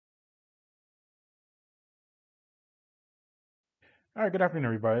All right, good afternoon,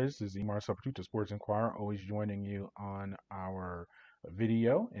 everybody. This is Imar Sapututa, Sports Inquirer, always joining you on our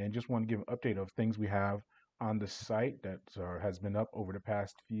video. And just want to give an update of things we have on the site that has been up over the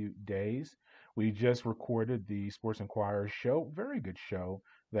past few days. We just recorded the Sports Inquirer show, very good show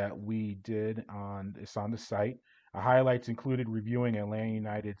that we did it's on the site. Highlights included reviewing Atlanta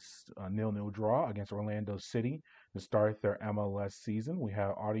United's 0-0 draw against Orlando City to start their MLS season. We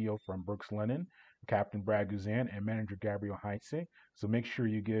have audio from Brooks Lennon, Captain Brad Guzan, and manager Gabriel Heinze. So make sure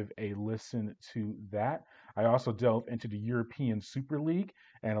you give a listen to that. I also delve into the European Super League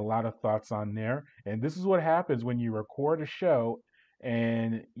and a lot of thoughts on there. And this is what happens when you record a show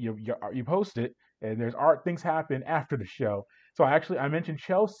and you post it, and there's art things happen after the show. So I mentioned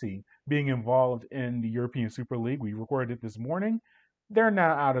Chelsea being involved in the European Super League. We recorded it this morning. They're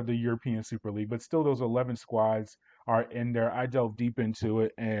now out of the European Super League, but still those 11 squads are in there. I delve deep into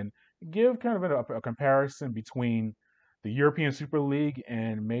it and give kind of a comparison between the European Super League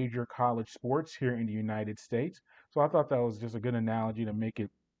and major college sports here in the United States. So I thought that was just a good analogy to make it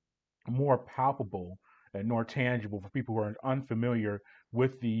more palpable and more tangible for people who are unfamiliar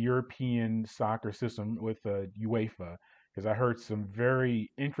with the European soccer system with UEFA. Because I heard some very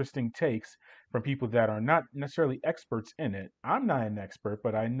interesting takes from people that are not necessarily experts in it. I'm not an expert,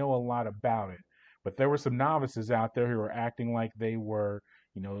 but I know a lot about it. But there were some novices out there who were acting like they were,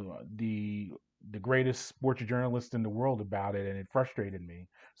 the greatest sports journalist in the world about it, and it frustrated me.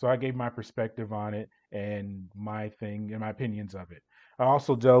 So I gave my perspective on it and my thing and my opinions of it. I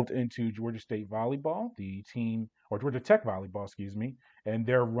also delved into Georgia State volleyball, the team, or Georgia Tech volleyball, excuse me, and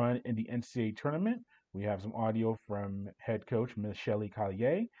their run in the NCAA tournament. We have some audio from head coach Michelle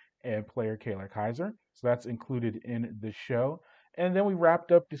Collier and player Kayla Kaiser. So that's included in the show. And then we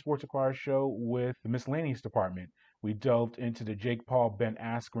wrapped up the Sports Acquire show with the miscellaneous department. We delved into the Jake Paul Ben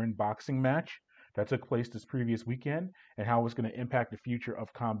Askren boxing match that took place this previous weekend and how it's going to impact the future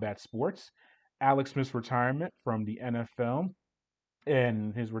of combat sports. Alex Smith's retirement from the NFL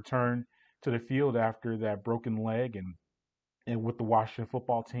and his return to the field after that broken leg and with the Washington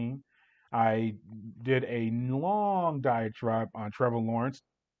football team. I did a long diatribe on Trevor Lawrence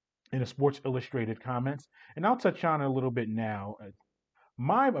in the Sports Illustrated comments, and I'll touch on it a little bit now.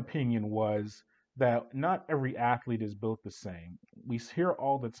 My opinion was that not every athlete is built the same. We hear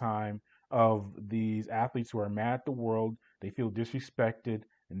all the time of these athletes who are mad at the world, they feel disrespected,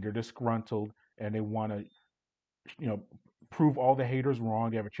 and they're disgruntled, and they want to you know, prove all the haters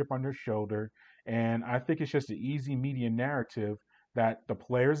wrong. They have a chip on their shoulder, and I think it's just an easy media narrative that the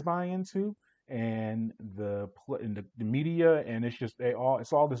players buy into, and the media, and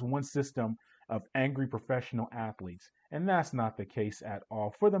it's all this one system of angry professional athletes, and that's not the case at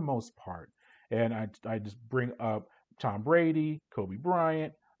all for the most part. And I just bring up Tom Brady, Kobe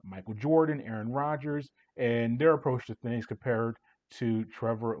Bryant, Michael Jordan, Aaron Rodgers, and their approach to things compared to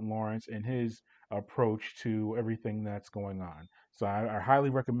Trevor Lawrence and his approach to everything that's going on. So I highly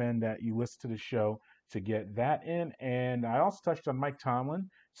recommend that you listen to the show to get that in. And I also touched on Mike Tomlin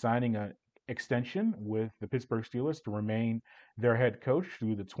signing an extension with the Pittsburgh Steelers to remain their head coach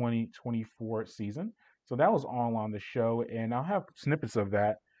through the 2024 season. So that was all on the show, and I'll have snippets of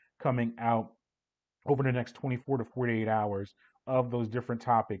that coming out over the next 24 to 48 hours of those different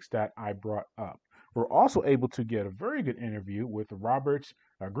topics that I brought up. We're also able to get a very good interview with Robert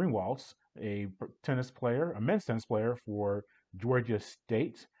Greenwaltz, a tennis player, a men's tennis player for Georgia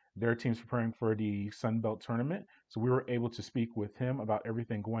State. Their team's preparing for the Sun Belt tournament. So we were able to speak with him about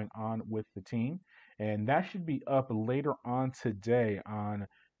everything going on with the team. And that should be up later on today on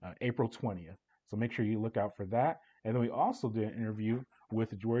April 20th. So make sure you look out for that. And then we also did an interview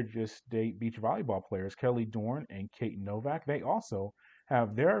with Georgia State beach volleyball players, Kelly Dorn and Kate Novak. They also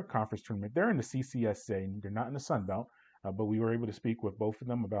have their conference tournament. They're in the CCSA, they're not in the Sun Belt, but we were able to speak with both of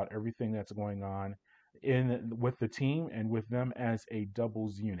them about everything that's going on in with the team and with them as a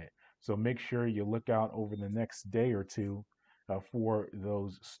doubles unit. So make sure you look out over the next day or two for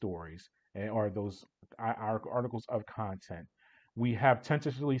those stories or those articles of content. We have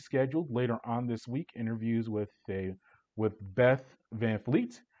tentatively scheduled later on this week interviews with Beth Van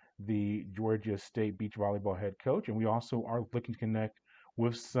Fleet, the Georgia State beach volleyball head coach, and we also are looking to connect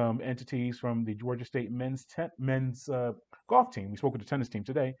with some entities from the Georgia State men's golf team. We spoke with the tennis team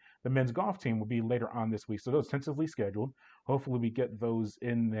today. The men's golf team will be later on this week, so those tentatively scheduled. Hopefully, we get those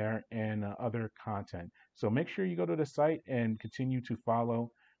in there and other content. So make sure you go to the site and continue to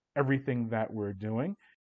follow everything that we're doing.